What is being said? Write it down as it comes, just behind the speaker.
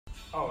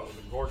Oh, it was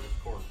a gorgeous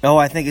course. Oh,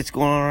 I think it's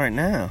going on right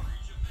now.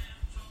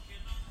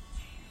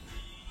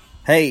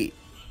 Hey,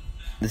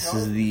 this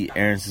is the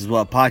Aaron's as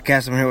well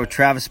podcast. I'm here with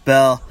Travis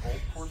Bell.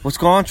 What's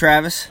going on,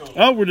 Travis?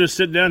 Oh, we're just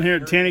sitting down here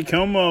at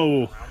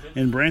Taneycomo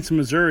in Branson,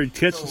 Missouri,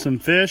 catching some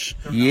fish.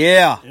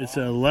 Yeah. It's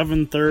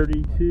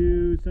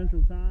 11:32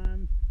 Central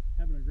Time.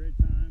 Having a great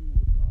time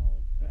with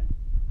all.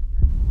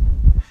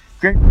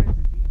 Great.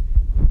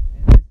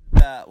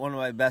 One of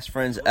my best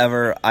friends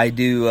ever. I've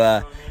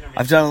done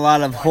a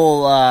lot of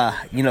whole,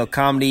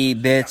 comedy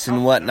bits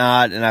and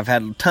whatnot, and I've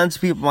had tons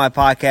of people on my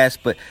podcast,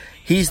 but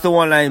he's the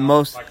one I'm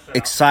most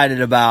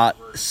excited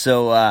about.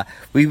 So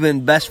we've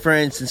been best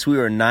friends since we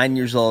were 9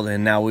 years old,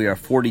 and now we are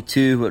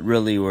 42, but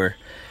really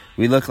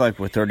we look like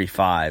we're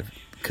 35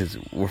 because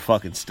we're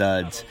fucking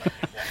studs.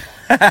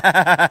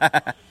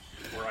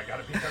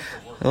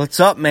 What's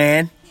up,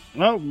 man?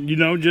 Well,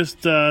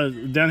 just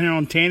down here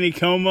on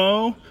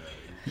Taneycomo.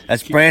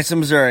 That's Branson,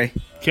 Missouri.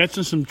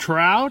 Catching some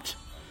trout.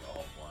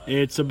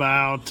 It's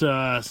about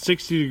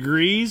 60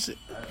 degrees.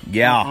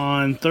 Yeah.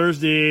 On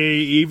Thursday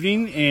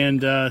evening,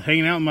 and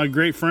hanging out with my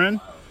great friend.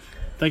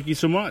 Thank you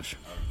so much.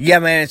 Yeah,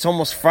 man, it's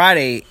almost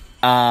Friday.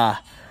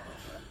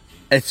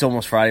 It's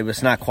almost Friday, but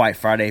it's not quite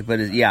Friday. But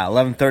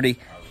 11:30.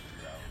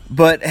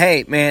 But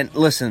hey, man,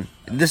 listen.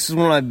 This is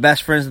one of my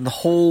best friends in the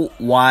whole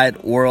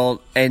wide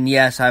world. And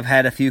yes, I've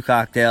had a few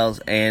cocktails,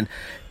 and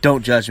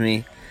don't judge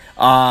me.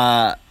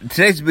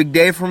 Today's a big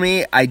day for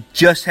me. I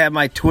just had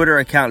my Twitter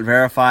account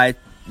verified.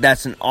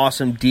 That's an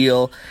awesome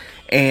deal.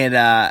 And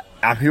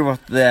I'm here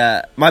with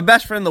my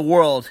best friend in the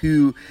world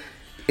who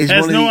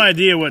has no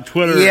idea what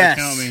Twitter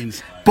account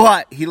means.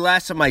 But he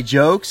laughs at my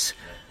jokes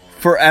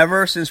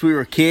forever since we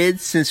were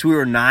kids, since we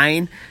were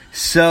 9.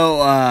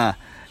 So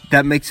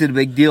that makes it a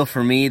big deal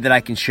for me that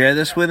I can share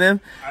this with him.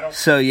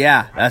 So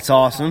yeah, that's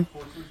awesome.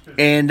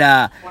 And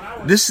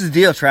this is the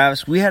deal,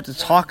 Travis. We have to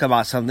talk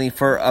about something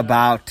for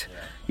about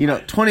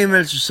 20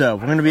 minutes or so.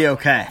 We're going to be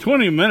okay.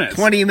 20 minutes?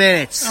 20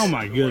 minutes. Oh,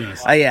 my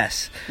goodness.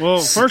 Yes.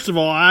 Well, first of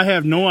all, I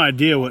have no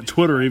idea what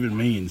Twitter even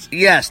means.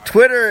 Yes,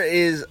 Twitter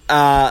is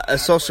a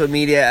social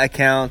media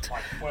account,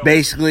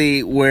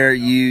 basically, where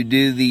you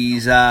do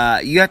these,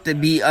 you have to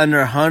be under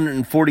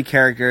 140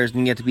 characters,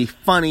 and you have to be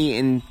funny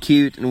and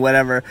cute and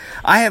whatever.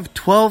 I have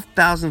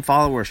 12,000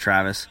 followers,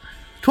 Travis.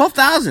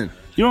 12,000.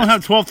 You don't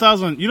have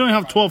 12,000. You don't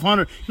have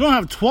 1,200. You don't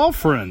have 12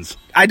 friends.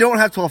 I don't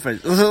have 12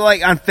 friends. So,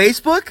 like, on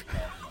Facebook...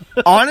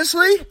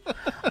 Honestly,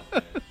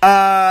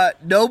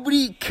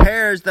 nobody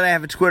cares that I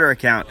have a Twitter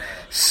account.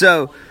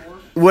 So,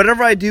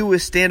 whatever I do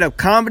with stand-up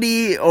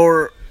comedy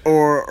or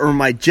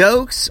my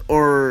jokes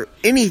or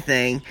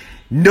anything,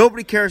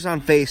 nobody cares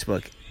on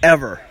Facebook,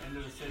 ever.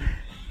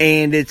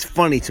 And it's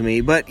funny to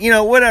me. But,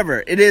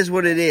 whatever. It is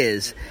what it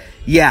is.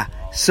 Yeah.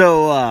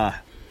 So, I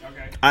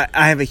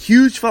have a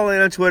huge following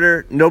on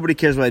Twitter. Nobody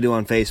cares what I do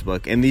on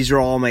Facebook. And these are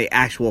all my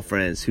actual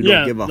friends who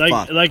don't give a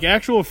fuck. Like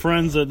actual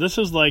friends. This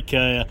is like...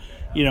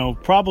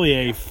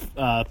 probably a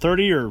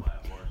 30 or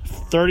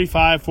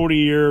 35,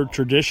 40-year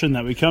tradition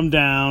that we come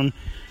down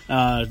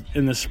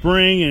in the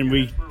spring and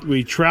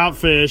we trout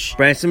fish.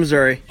 Branson,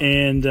 Missouri.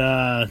 And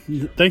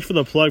thanks for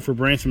the plug for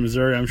Branson,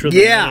 Missouri. I'm sure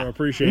they'll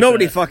appreciate it.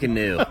 Nobody fucking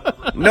knew.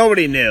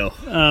 Nobody knew.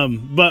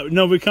 But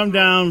no, we come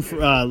down,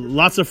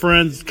 lots of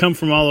friends come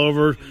from all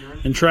over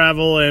and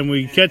travel, and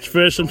we catch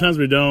fish. Sometimes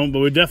we don't, but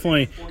we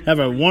definitely have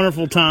a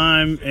wonderful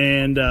time.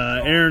 And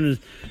Aaron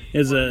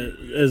is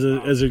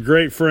a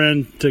great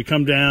friend to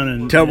come down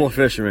and terrible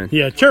fisherman.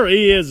 Yeah,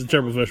 he is a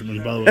terrible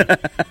fisherman, by the way.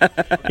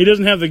 He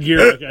doesn't have the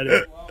gear like I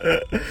do.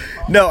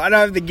 No, I don't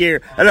have the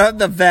gear. I don't have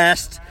the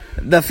vest,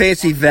 the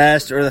fancy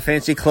vest, or the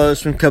fancy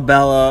clothes from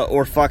Cabela,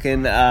 or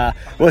fucking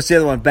what's the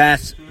other one?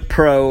 Bass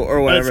Pro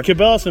or whatever. It's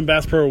Cabela's and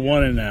Bass Pro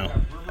one in now.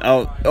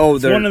 Oh,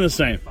 they're one and the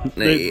same.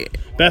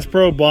 Bass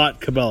Pro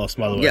bought Cabela's,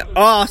 by the way. Yeah,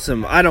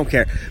 awesome. I don't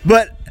care,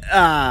 but.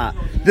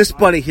 This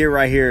buddy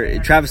right here,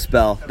 Travis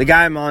Bell, the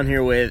guy I'm on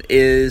here with,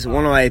 is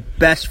one of my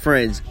best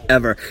friends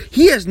ever.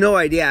 He has no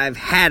idea I've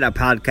had a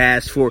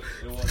podcast for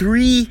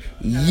 3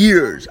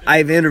 years.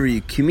 I've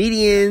interviewed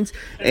comedians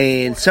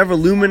and several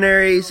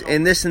luminaries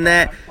and this and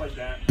that.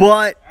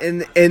 But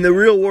in the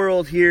real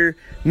world here,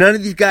 none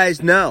of these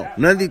guys know.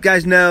 None of these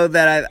guys know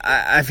that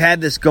I've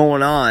had this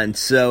going on.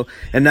 So,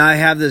 and now I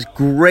have this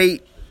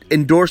great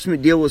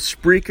endorsement deal with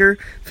Spreaker.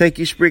 Thank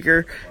you,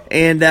 Spreaker.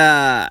 And,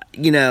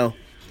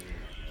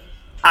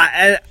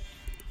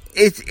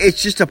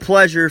 it's just a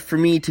pleasure for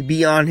me to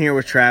be on here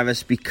with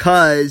Travis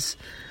because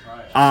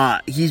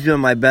he's been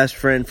my best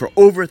friend for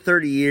over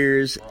 30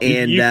 years.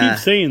 And you keep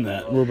saying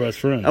that we're best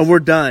friends. We're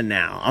done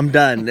now. I'm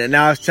done.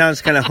 Now it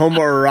sounds kind of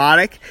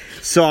homoerotic,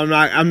 so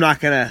I'm not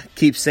gonna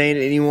keep saying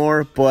it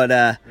anymore.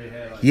 But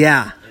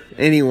yeah.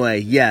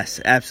 Anyway,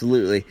 yes,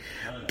 absolutely.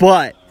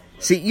 But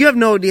see, you have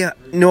no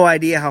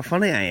idea how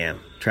funny I am,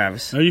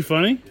 Travis. Are you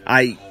funny?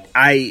 I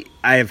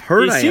have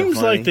heard I am funny. It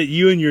seems like that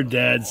you and your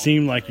dad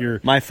seem like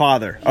you're... My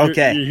father.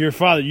 Okay. Your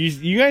father.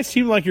 You guys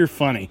seem like you're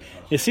funny.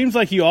 It seems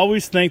like you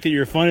always think that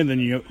you're funnier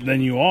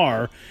than you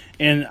are.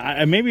 And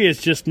maybe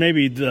it's just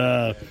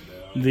the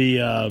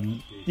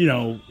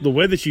the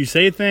way that you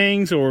say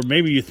things, or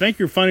maybe you think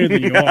you're funnier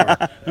than you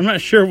are. I'm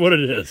not sure what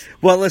it is.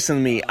 Well, listen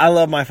to me. I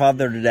love my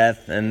father to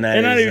death, and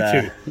I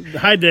do too.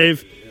 Hi,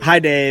 Dave. Hi,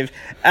 Dave.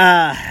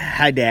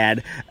 Hi,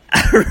 Dad.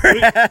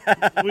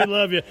 We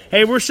love you.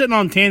 Hey, we're sitting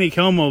on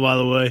Taneycomo, by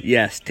the way.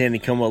 Yes,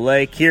 Taneycomo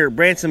Lake here,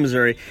 Branson,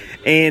 Missouri,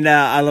 and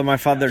I love my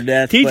father to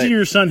death. Teaching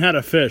your son how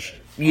to fish.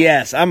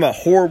 Yes, I'm a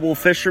horrible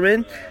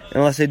fisherman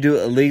unless I do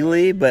it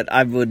illegally, but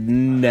I would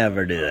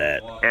never do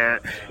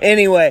that.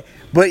 Anyway,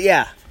 but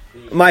yeah,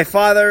 my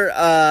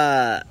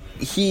father,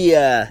 he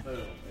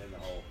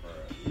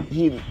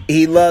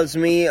loves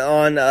me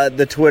on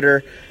the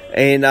Twitter,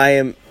 and I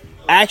am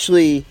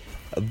actually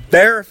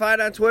verified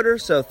on Twitter,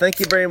 so thank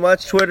you very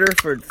much, Twitter,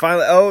 for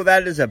finally. Oh,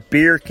 that is a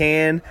beer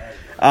can.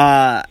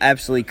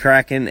 Absolutely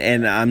cracking,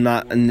 and I'm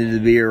not into the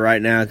beer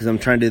right now because I'm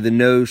trying to do the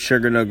no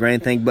sugar, no grain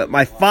thing. But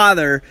my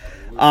father,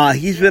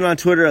 he's been on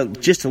Twitter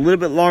just a little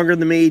bit longer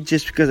than me,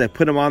 just because I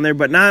put him on there.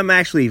 But now I'm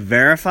actually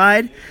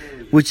verified,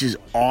 which is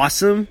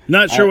awesome.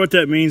 Not sure what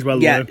that means, by the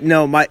way. Yeah,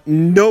 no,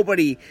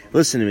 nobody.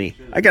 Listen to me.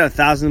 I got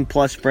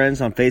 1,000+ friends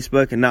on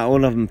Facebook, and not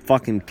one of them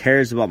fucking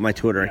cares about my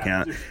Twitter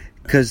account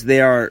because they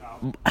are.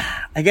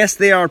 I guess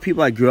they are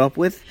people I grew up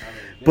with.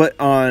 But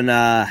on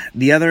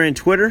the other end,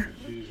 Twitter,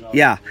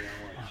 yeah.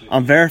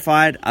 I'm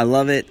verified. I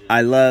love it.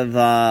 I love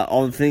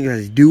all the things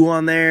I do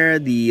on there,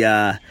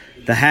 the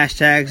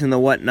hashtags and the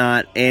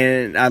whatnot.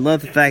 And I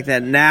love the fact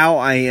that now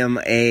I am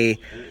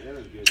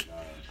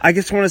I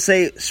just want to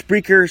say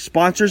Spreaker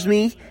sponsors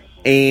me.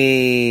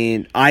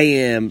 And I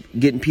am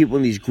getting people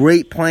in these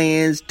great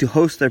plans to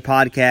host their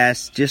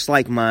podcasts just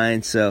like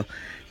mine. So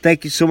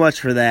thank you so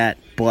much for that.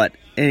 But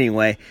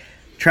anyway,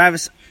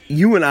 Travis,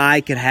 you and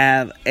I could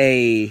have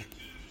a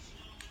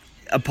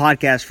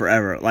podcast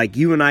forever. Like,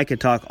 you and I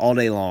could talk all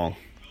day long.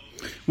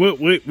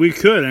 We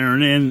could,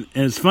 Aaron, and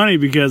it's funny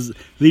because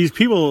these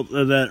people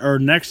that are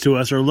next to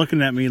us are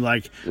looking at me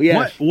like,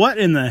 what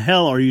in the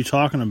hell are you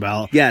talking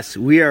about? Yes,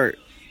 we are.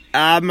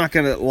 I'm not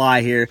going to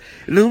lie here.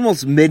 It's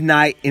almost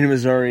midnight in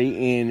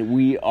Missouri, and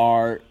we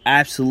are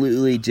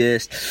absolutely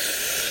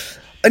just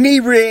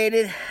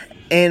inebriated,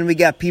 and we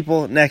got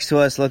people next to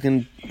us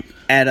looking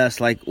at us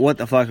like, what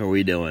the fuck are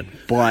we doing?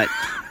 But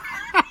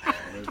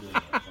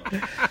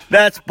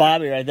that's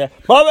Bobby right there.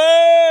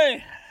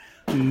 Bobby!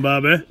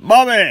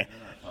 Bobby!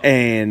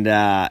 And,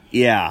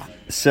 yeah.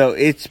 So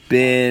it's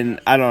been,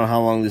 I don't know how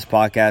long this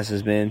podcast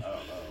has been.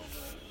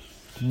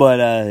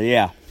 But,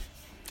 yeah.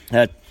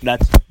 That's,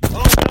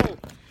 oh, no!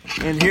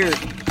 And here,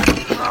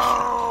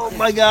 oh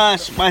my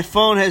gosh, my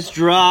phone has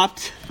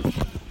dropped.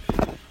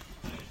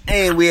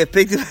 And we have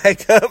picked it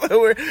back up.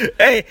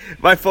 Hey,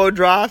 my phone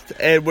dropped,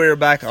 and we're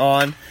back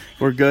on.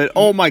 We're good.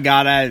 Oh my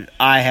God,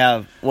 I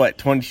have,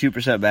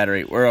 22%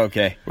 battery. We're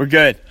okay. We're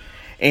good.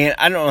 And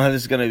I don't know how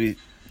this is going to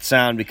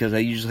sound because I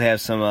usually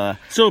have some...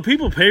 So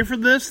people pay for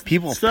this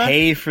People stuff?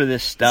 pay for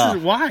this stuff.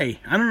 Why?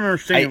 I don't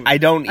understand. I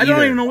don't either. I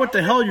don't even know what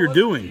the hell you're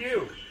doing.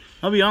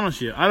 I'll be honest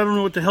with you. I don't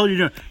know what the hell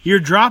you're doing. You're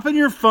dropping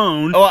your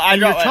phone,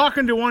 and you're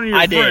talking to one of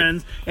your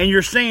friends, and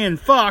you're saying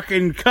fuck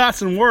and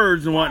cussing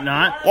words and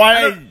whatnot.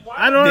 Why?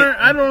 I don't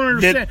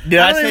understand. Did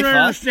I say don't even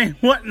fuck? Understand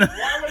what.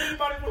 Why would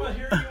anybody want to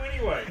hear you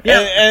anyway? Yeah.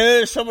 And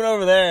there's someone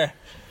over there.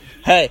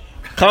 Hey,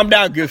 calm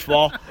down,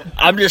 goofball.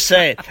 I'm just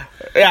saying.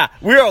 Yeah,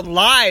 we are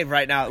live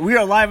right now. We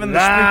are live on the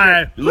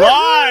Spreaker.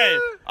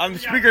 Live on the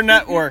Spreaker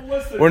Network,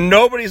 where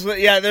nobody's.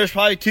 There's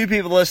probably 2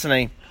 people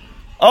listening.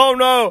 Oh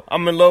no,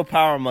 I'm in low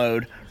power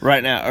mode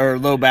right now, or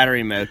low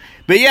battery mode.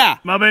 But yeah,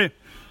 Bobby.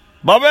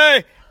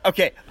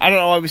 Okay, I don't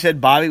know why we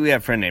said Bobby. We have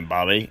a friend named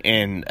Bobby,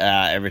 and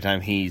every time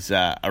he's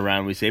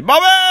around, we say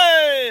Bobby.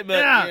 But,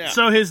 yeah,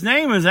 so his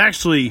name is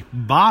actually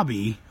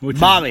Bobby,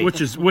 which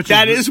is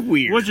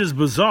weird, which is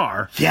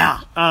bizarre.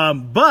 Yeah.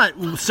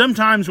 But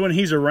sometimes when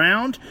he's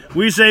around,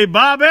 we say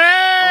Bobby.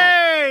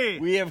 Oh,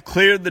 we have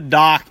cleared the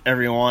dock,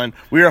 everyone.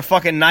 We are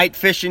fucking night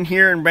fishing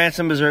here in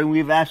Branson, Missouri.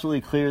 We've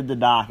actually cleared the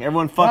dock.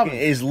 Everyone fucking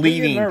is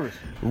leaving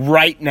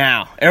right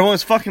now.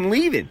 Everyone's fucking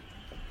leaving.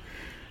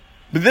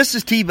 But this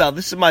is T-Bell.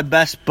 This is my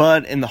best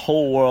bud in the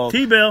whole world.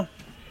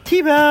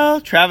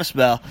 T-Bell, Travis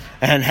Bell.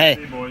 And hey.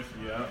 Hey, boys.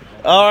 Yeah.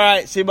 All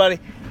right. See you, buddy.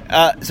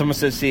 Someone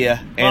said see ya.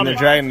 And they're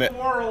dragging the...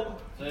 All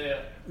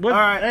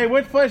right. Hey,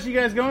 which place are you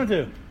guys going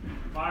to?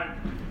 My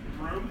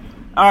room.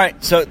 All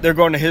right. So they're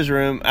going to his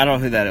room. I don't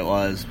know who that it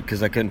was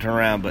because I couldn't turn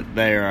around. But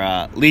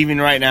they're leaving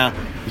right now.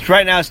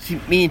 Right now it's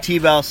me and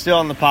T-Bell still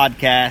on the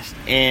podcast.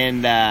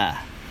 And...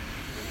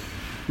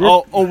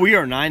 we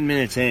are 9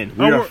 minutes in.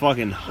 We are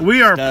fucking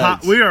We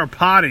are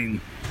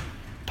potting.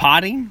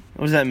 Potting?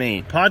 What does that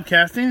mean?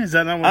 Podcasting? Is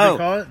that not what they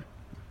call it?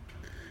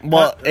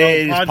 Well,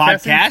 it is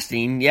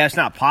podcasting. Yeah, it's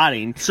not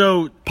potting.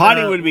 So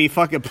potting would be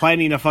fucking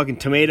planting a fucking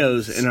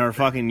tomatoes in our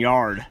fucking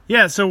yard.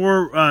 Yeah, so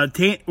we're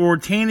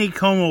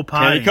Taneycomo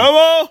potting.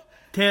 Taneycomo!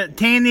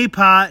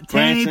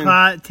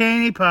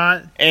 Taney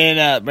pot.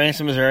 And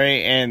Branson,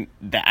 Missouri, and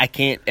I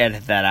can't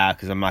edit that out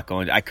because I'm not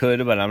going to. I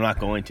could, but I'm not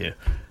going to.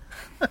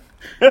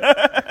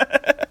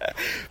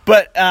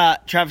 But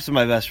Travis is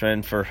my best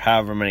friend for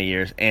however many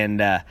years,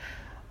 and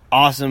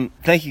awesome.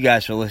 Thank you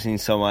guys for listening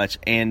so much.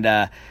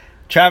 And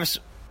Travis,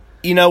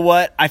 you know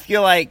what? I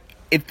feel like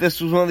if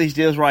this was one of these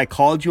deals where I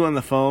called you on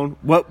the phone,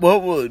 what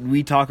would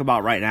we talk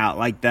about right now?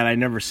 Like that I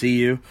never see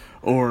you?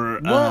 Or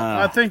Well,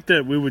 I think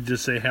that we would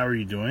just say, how are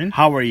you doing?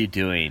 how are you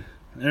doing?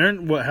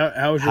 Aaron,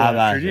 how was your How life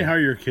about treating you? you? How are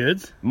your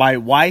kids? My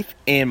wife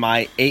and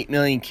my 8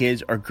 million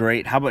kids are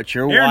great. How about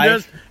your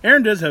wife?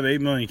 Aaron does have 8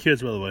 million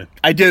kids, by the way.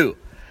 I do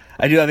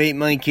have 8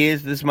 million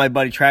kids. This is my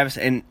buddy Travis,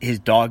 and his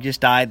dog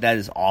just died. That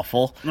is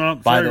awful. Oh,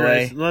 by sorry, the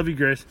way, Grace. Love you,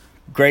 Grace.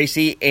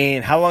 Gracie.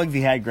 And how long have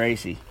you had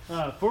Gracie?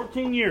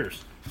 14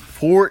 years.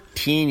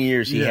 14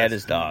 years he Yes. had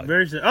his dog.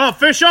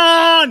 Fish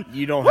on!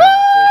 You don't have a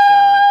fish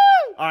on.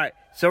 All right.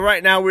 So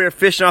right now we're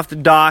fishing off the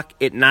dock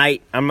at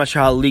night. I'm not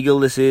sure how legal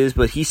this is,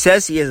 but he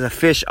says he has a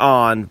fish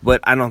on,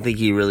 but I don't think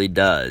he really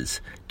does.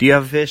 Do you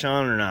have a fish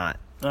on or not?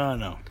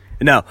 No.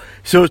 No.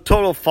 So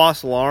total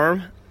false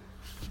alarm.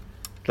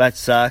 That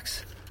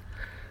sucks.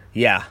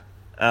 Yeah.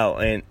 Oh,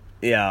 and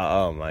yeah.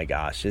 Oh my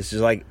gosh. This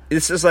is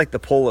like the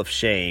pull of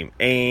shame.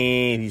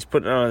 And he's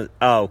putting on.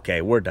 Oh,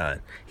 okay. We're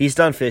done. He's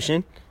done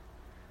fishing.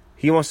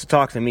 He wants to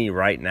talk to me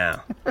right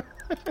now.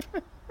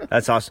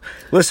 That's awesome.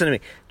 Listen to me.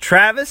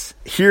 Travis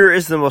here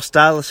is the most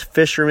stylish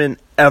fisherman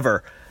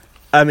ever.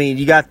 I mean,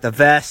 you got the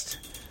vest.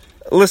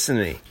 Listen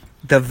to me.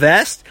 The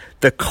vest,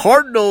 the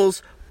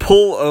Cardinals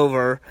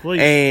pullover, Fleece.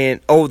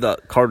 and the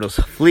Cardinals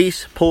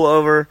fleece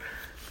pullover.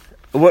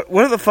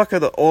 What the fuck are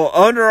the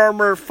Under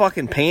Armour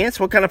fucking pants?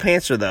 What kind of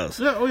pants are those?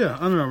 Yeah,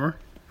 Under Armour.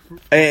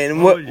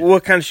 And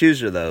what kind of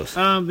shoes are those?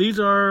 These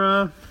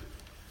are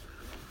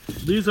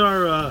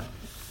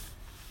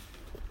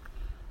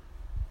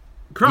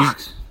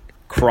Crocs.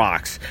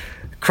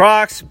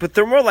 Crocs, but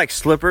they're more like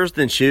slippers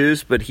than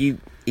shoes, but he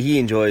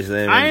enjoys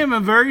them. I am a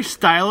very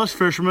stylish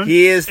fisherman.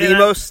 He is the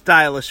most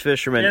stylish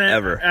fisherman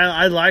ever.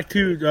 I like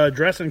to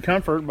dress in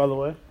comfort, by the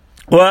way.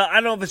 Well, I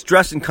don't know if it's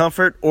dressed in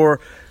comfort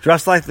or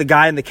dressed like the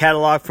guy in the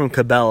catalog from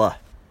Cabela.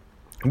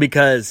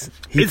 Because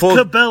It's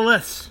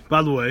Cabela's,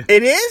 by the way.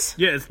 It is?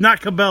 Yeah, it's not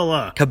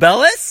Cabela.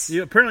 Cabela's?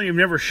 Apparently you've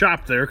never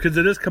shopped there, because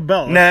it is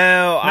Cabela.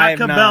 No, I have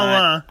Cabela.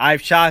 not.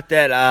 I've shopped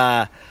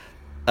at,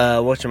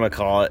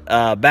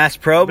 whatchamacallit, Bass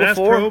Pro Bass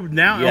before. Pro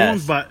now Yes.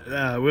 owns by,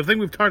 I think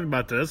we've talked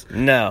about this.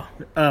 No.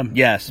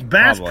 Yes.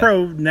 Bass probably.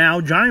 Pro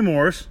now, Johnny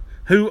Morris,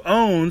 who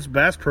owns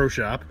Bass Pro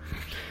Shop,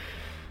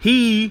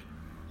 he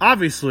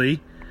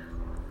obviously,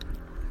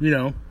 he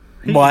owns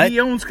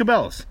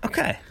Cabela's.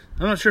 Okay.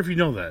 I'm not sure if you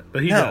know that,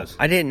 but he No, does.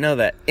 I didn't know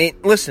that. And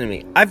listen to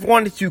me. I've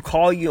wanted to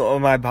call you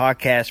on my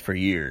podcast for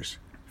years.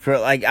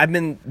 I've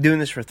been doing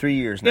this for 3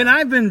 years now. And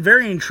I've been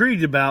very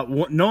intrigued about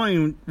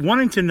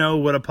wanting to know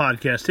what a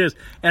podcast is.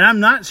 And I'm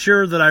not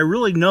sure that I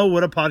really know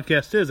what a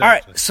podcast is. All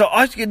right, so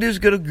all you can do is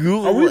go to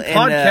Google. Are we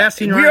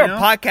podcasting right now? We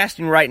are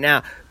podcasting right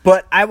now,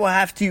 but I will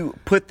have to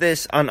put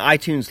this on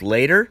iTunes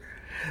later.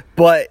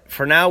 But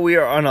for now, we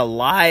are on a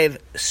live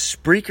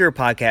Spreaker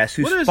podcast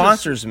who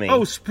sponsors me.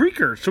 Oh,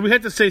 Spreaker. So we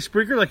have to say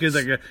Spreaker?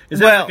 Is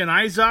that like an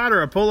iZod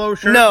or a polo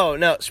shirt? No.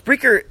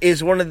 Spreaker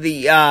is one of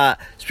the...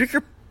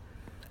 Spreaker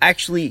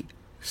actually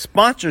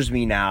sponsors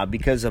me now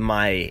because of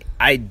my...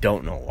 I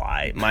don't know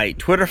why. My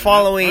Twitter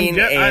following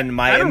and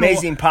my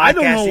amazing podcasting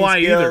skills. I don't know why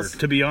either,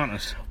 to be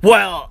honest.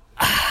 Well,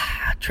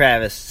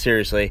 Travis,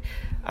 seriously.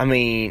 I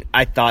mean,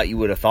 I thought you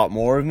would have thought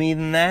more of me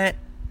than that.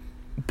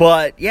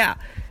 But, yeah.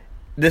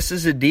 This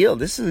is a deal.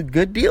 This is a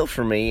good deal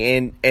for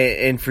me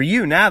and for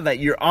you now that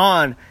you're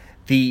on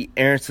the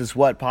Aaron Says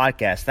What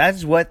podcast.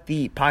 That's what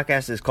the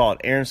podcast is called,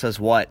 Aaron Says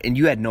What, and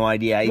you had no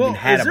idea I even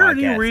had a podcast. Is there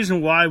any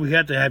reason why we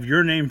had to have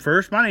your name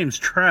first? My name's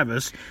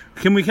Travis.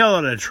 Can we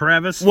call it a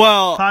Travis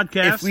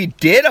podcast? If we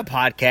did a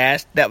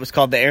podcast that was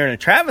called the Aaron and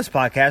Travis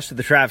podcast or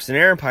the Travis and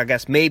Aaron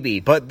podcast, maybe.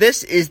 But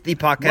this is the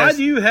podcast. Why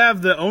do you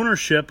have the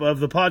ownership of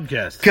the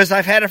podcast? Because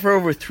I've had it for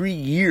over 3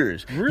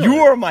 years. Really?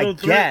 You are my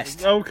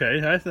guest. Okay,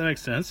 that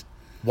makes sense.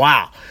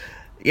 Wow.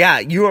 Yeah,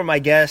 you are my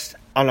guest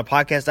on a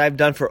podcast I've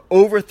done for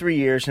over 3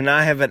 years, and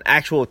I have an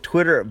actual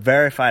Twitter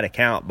verified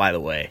account, by the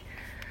way.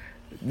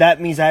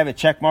 That means I have a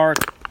check mark.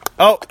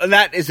 Oh,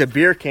 that is a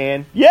beer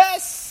can.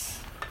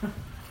 Yes!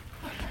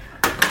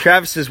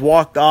 Travis has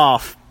walked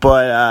off,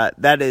 but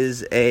that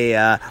is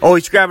a...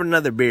 he's grabbing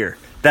another beer.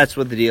 That's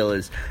what the deal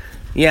is.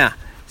 Yeah.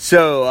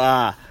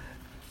 So,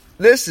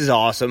 this is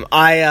awesome.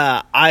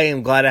 I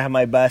am glad I have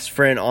my best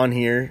friend on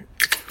here,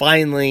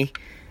 finally,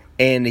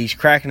 and he's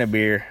cracking a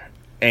beer,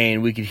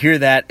 and we could hear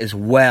that as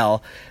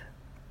well.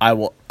 I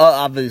will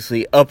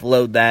obviously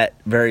upload that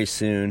very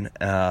soon,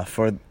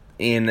 and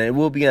it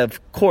will be,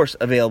 of course,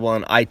 available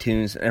on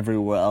iTunes and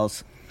everywhere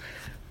else.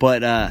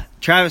 But,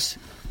 Travis,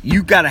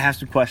 you got to have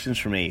some questions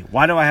for me.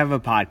 Why do I have a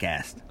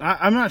podcast?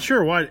 I'm not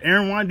sure. Why,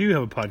 Aaron, why do you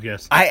have a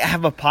podcast? I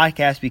have a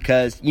podcast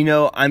because,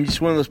 I'm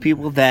just one of those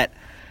people that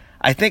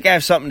I think I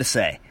have something to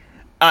say.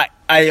 I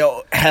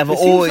have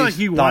always seems like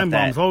you thought wine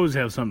bombs always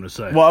have something to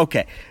say. Well,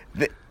 okay.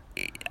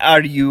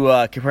 Are you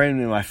comparing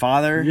me to my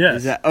father? Yes.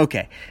 Is that,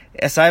 okay.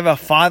 Yes, I have a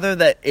father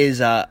that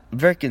is a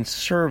very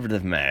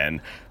conservative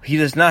man. He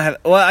does not have...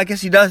 Well, I guess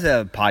he does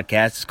have a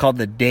podcast. It's called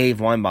The Dave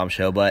Weinbaum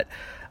Show, but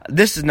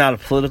this is not a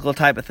political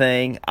type of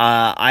thing.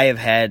 I have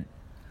had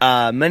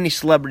many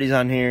celebrities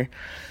on here.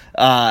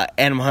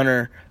 Adam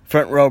Hunter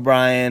Front Row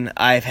Brian.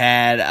 I've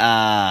had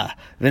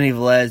Vinny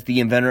Velez, the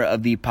inventor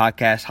of the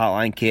podcast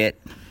hotline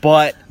kit.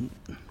 But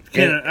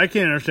I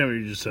can't understand what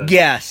you just said.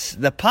 yes,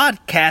 the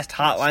podcast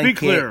hotline Speak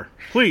kit. clear,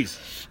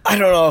 please. I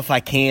don't know if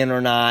I can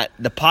or not.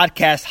 The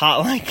podcast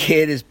hotline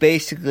kit is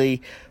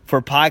basically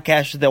for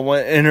podcasters that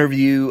want to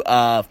interview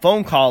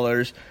phone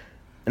callers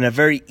in a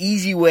very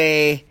easy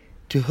way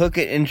to hook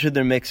it into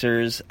their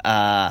mixers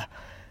and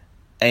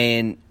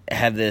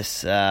have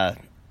this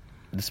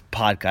this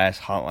podcast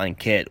hotline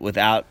kit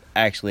without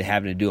actually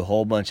having to do a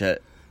whole bunch of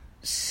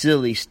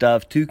silly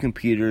stuff, 2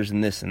 computers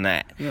and this and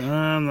that.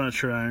 I'm not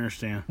sure I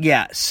understand.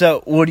 Yeah,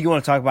 so what do you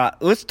want to talk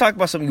about? Let's talk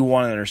about something you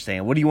want to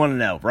understand. What do you want to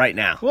know right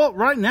now? Well,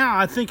 right now,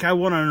 I think I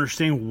want to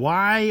understand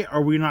why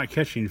are we not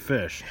catching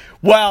fish?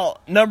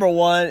 Well, number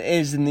one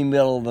is in the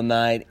middle of the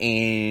night,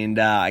 and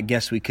I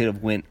guess we could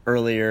have went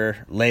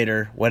earlier,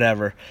 later,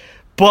 whatever.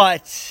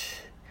 But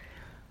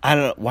I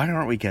don't know. Why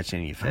aren't we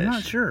catching any fish? I'm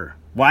not sure.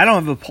 Well, I don't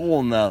have a pole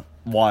in the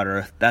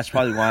water. That's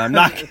probably why I'm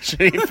not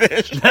catching any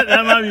fish. That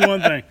might be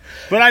one thing.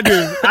 But I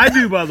do. I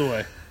do, by the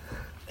way.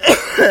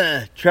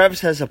 Travis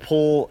has a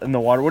pole in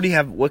the water. What do you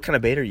have? What kind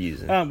of bait are you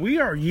using? We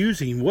are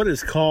using what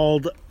is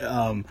called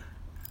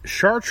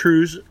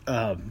chartreuse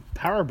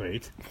power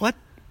bait. What?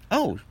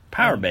 Oh,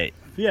 power bait.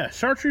 Yeah,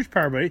 chartreuse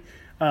power bait.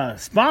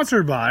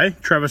 Sponsored by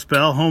Travis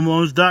Bell,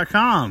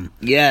 HomeLoans.com.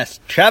 Yes,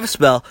 Travis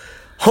Bell,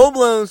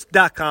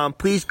 HomeLoans.com.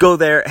 Please go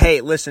there.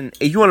 Hey, listen,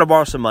 if you want to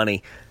borrow some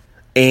money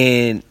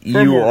and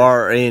you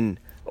are in,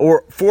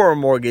 or for a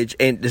mortgage,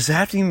 and does it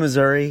have to be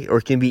Missouri or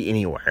it can be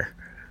anywhere?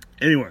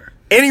 Anywhere.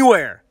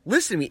 Anywhere.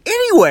 Listen to me.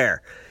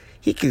 Anywhere.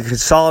 He can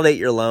consolidate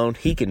your loan.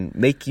 He can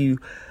make you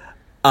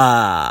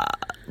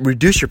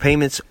reduce your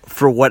payments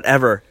for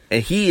whatever.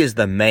 And he is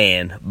the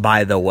man,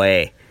 by the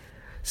way.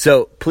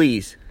 So,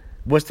 please,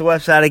 what's the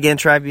website again,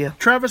 Trivia?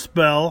 Travis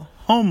Bell,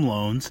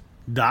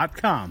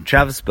 HomeLoans.com.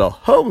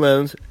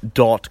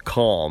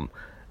 TravisBellHomeLoans.com.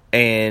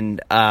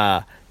 And,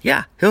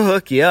 yeah, he'll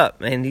hook you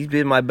up, man. He's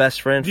been my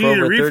best friend for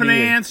over 30 years. You need a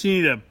refinance,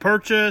 you need a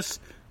purchase.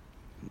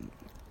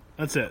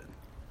 That's it.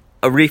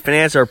 A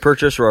refinance or a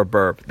purchase or a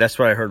burp. That's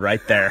what I heard right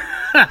there.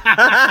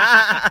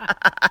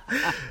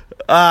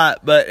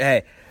 But,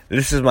 hey,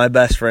 this is my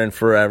best friend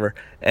forever.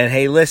 And,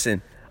 hey,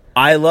 listen,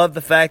 I love the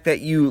fact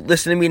that you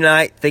listen to me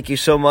tonight. Thank you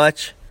so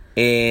much.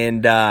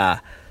 And I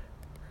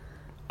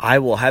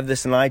will have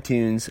this in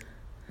iTunes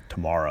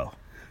tomorrow.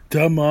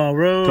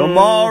 Tomorrow.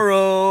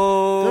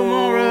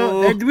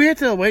 Hey, do we have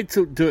to wait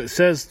till it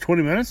says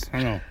 20 minutes? I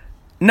don't know.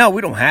 No,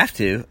 we don't have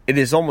to. It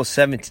is almost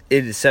 17.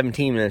 It is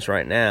 17 minutes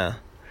right now.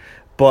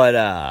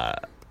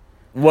 But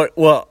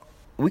well,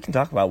 we can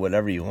talk about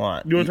whatever you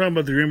want. You want to talk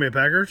about the Green Bay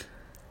Packers?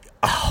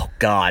 Oh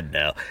God,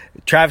 no.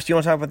 Travis, do you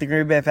want to talk about the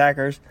Green Bay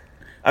Packers?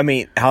 I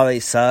mean, how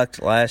they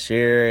sucked last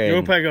year.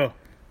 And... Go Pack Go.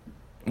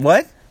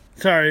 What?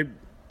 Sorry.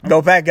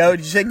 Go Pack Go?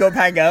 Did you say Go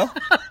Pack Go?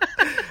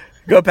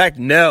 Go Pack?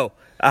 No.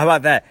 How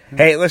about that?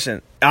 Hey,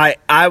 listen, I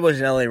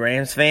was an LA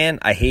Rams fan.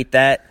 I hate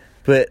that.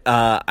 But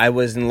I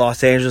was in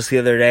Los Angeles the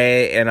other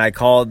day, and I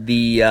called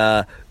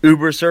the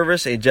Uber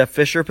service, and Jeff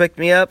Fisher picked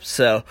me up.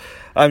 So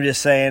I'm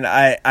just saying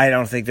I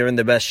don't think they're in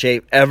the best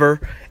shape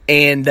ever.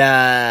 And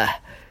they're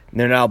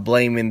now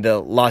blaming the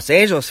Los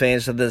Angeles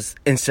fans for this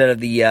instead of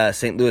the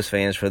St. Louis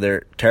fans for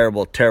their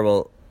terrible,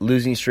 terrible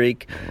losing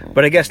streak.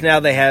 But I guess now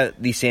they have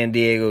the San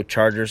Diego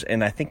Chargers,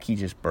 and I think he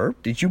just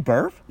burped. Did you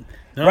burp?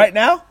 No. Right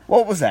now?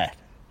 What was that?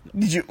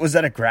 Was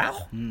that a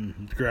growl?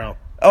 Growl.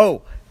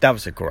 Oh, that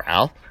was a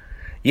growl.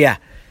 Yeah.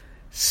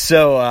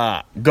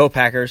 So, go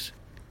Packers.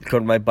 Go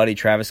to my buddy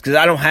Travis, because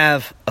I don't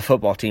have a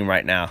football team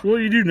right now. Well,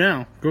 you do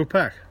now. Go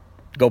Pack.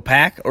 Go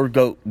Pack or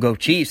go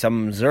Chiefs.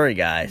 I'm a Missouri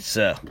guy,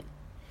 so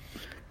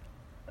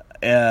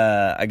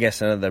I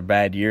guess another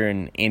bad year,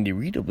 and Andy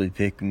Reid will be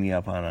picking me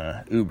up on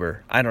a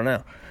Uber. I don't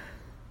know.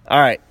 All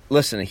right,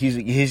 listen,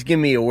 he's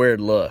giving me a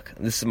weird look.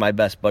 This is my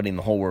best buddy in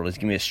the whole world. He's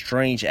giving me a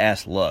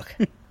strange-ass look.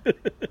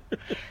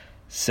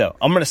 So,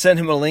 I'm going to send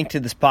him a link to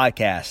this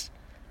podcast.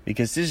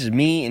 Because this is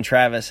me and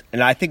Travis,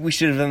 and I think we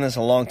should have done this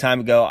a long time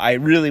ago. I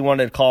really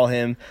wanted to call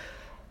him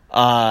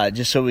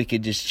just so we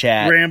could just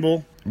chat.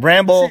 Ramble.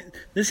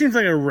 This seems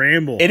like a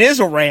ramble. It is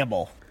a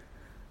ramble.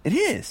 It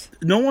is.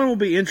 No one will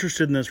be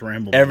interested in this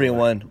ramble.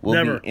 Everyone will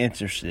Never. be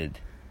interested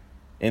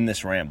in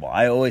this ramble.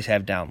 I always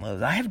have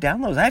downloads. I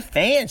have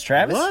fans,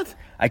 Travis. What?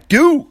 I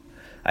do.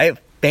 I have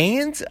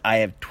fans. I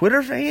have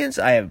Twitter fans.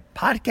 I have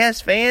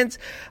podcast fans.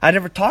 I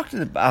never talked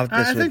about this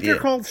with you. I think they're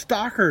called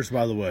stalkers,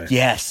 by the way.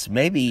 Yes,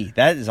 maybe.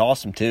 That is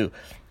awesome, too.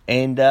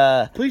 And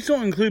please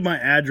don't include my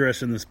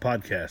address in this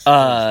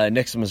podcast.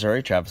 Next to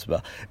Missouri, Travis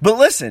Bell. But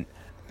listen,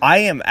 I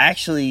am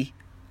actually,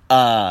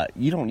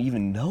 you don't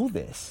even know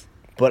this,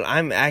 but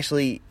I'm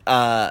actually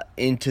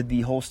into the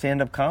whole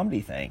stand-up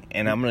comedy thing,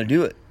 and I'm going to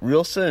do it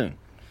real soon.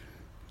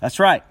 That's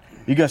right.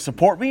 You going to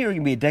support me, or you going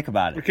to be a dick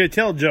about it? Okay,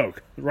 tell a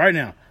joke right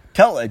now.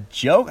 Tell a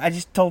joke? I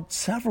just told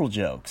several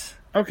jokes.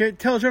 Okay,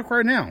 tell a joke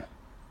right now.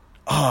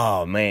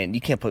 Oh, man,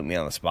 you can't put me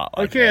on the spot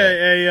like that.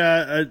 Okay,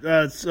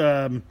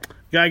 a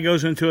guy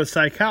goes into a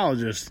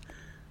psychologist's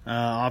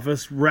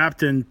office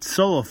wrapped in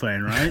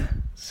cellophane, right?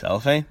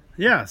 Cellophane?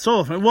 Yeah,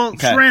 solo fan. Well,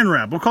 Okay. Saran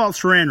wrap. We'll call it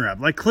Saran wrap,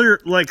 like clear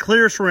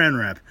Saran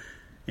wrap.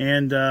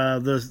 And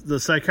the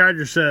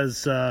psychiatrist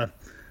says,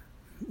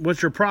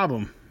 "What's your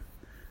problem?"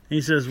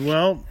 He says,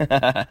 "Well,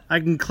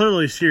 I can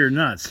clearly see your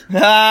nuts."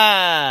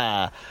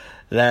 Ah,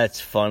 that's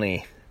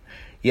funny.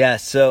 Yeah,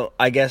 so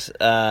I guess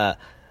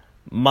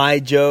my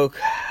joke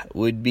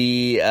would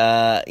be,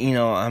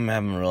 I'm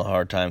having a real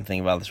hard time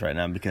thinking about this right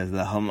now because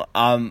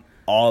I'm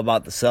all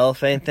about the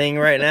cellophane thing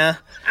right now.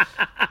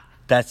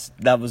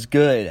 That was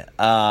good.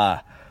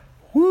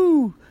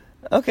 Woo.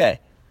 Okay,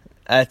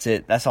 that's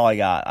it. That's all I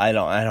got. I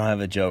don't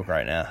have a joke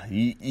right now.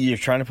 You're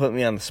trying to put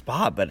me on the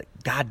spot, but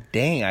god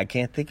dang, I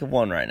can't think of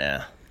one right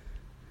now.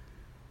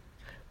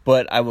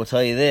 But I will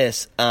tell you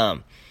this: I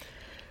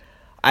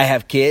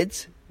have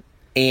kids,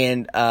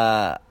 and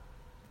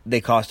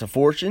they cost a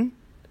fortune.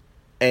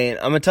 And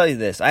I'm gonna tell you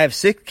this: I have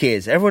 6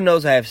 kids. Everyone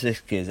knows I have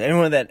 6 kids.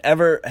 Anyone that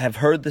ever have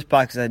heard this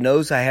podcast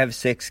knows I have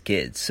 6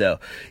 kids.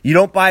 So you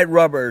don't buy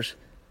rubbers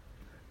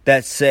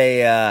that say,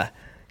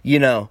 you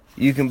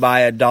can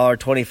buy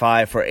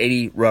 $1.25 for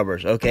 80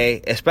 rubbers.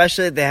 Okay,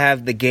 especially if they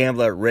have the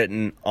gambler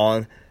written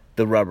on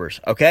the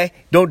rubbers. Okay,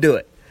 don't do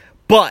it.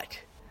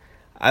 But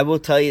I will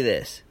tell you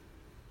this.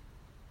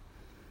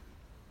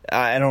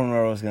 I don't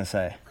remember what I was going to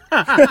say.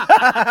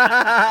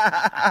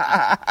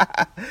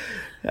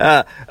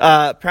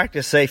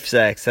 Practice safe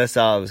sex. That's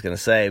all I was going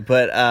to say.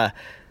 But,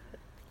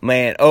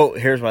 man,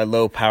 here's my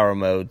low power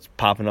mode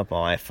popping up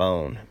on my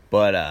phone.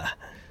 But,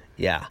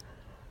 yeah.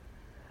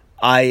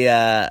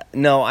 I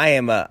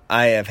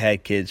have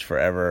had kids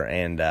forever,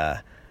 and,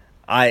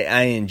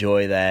 I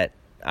enjoy that.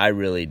 I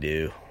really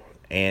do.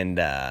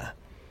 And,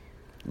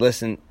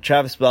 listen,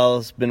 Travis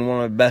Bell's been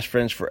one of my best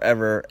friends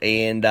forever,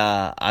 and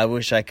I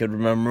wish I could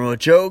remember more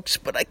jokes,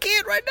 but I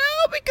can't right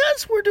now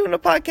because we're doing a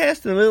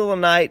podcast in the middle of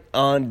the night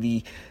on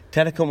the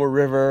Tennessee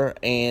River,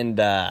 and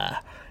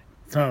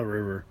It's not a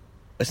river.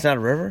 It's not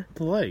a river? It's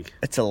a lake.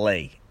 It's a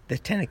lake. The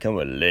Tennessee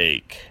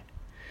Lake.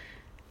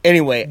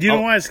 Anyway. Do you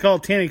know why it's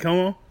called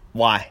Taneycomo?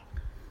 Why?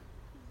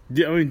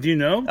 Do you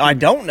know? I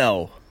don't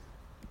know.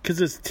 Because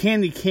it's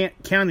Taney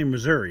County,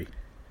 Missouri.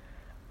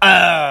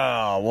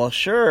 Oh, well,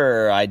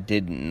 sure, I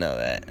didn't know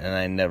that, and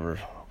I never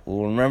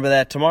will remember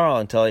that tomorrow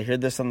until I hear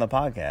this on the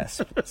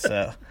podcast.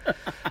 So,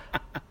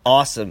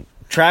 awesome.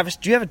 Travis,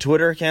 do you have a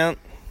Twitter account?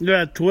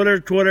 Yeah,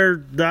 Twitter, why.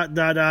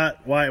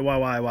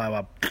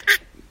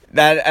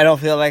 That I don't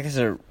feel like it's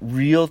a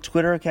real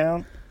Twitter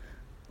account,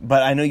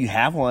 but I know you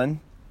have one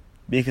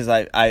because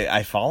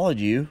I followed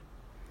you,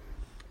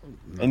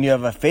 and you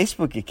have a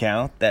Facebook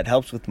account that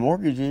helps with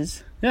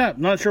mortgages. Yeah,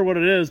 not sure what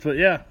it is, but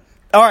yeah.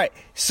 All right,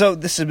 so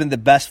this has been the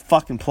best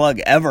fucking plug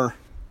ever.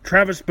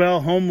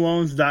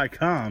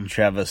 TravisBellHomeLoans.com.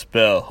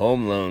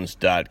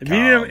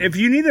 TravisBellHomeLoans.com. If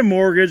you need a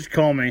mortgage,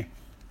 call me.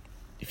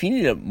 If you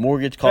need a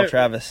mortgage, call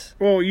Travis.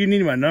 Well, you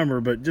need my number,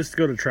 but just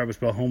go to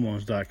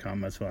TravisBellHomeLoans.com.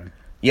 That's fine.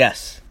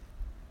 Yes.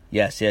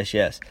 All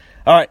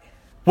right.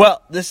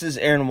 Well, this is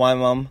Aaron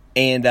Wymum,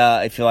 and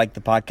if you like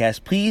the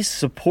podcast, please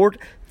support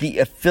the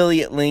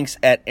affiliate links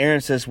at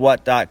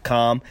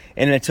AaronSaysWhat.com.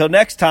 And until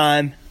next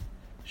time,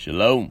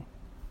 shalom.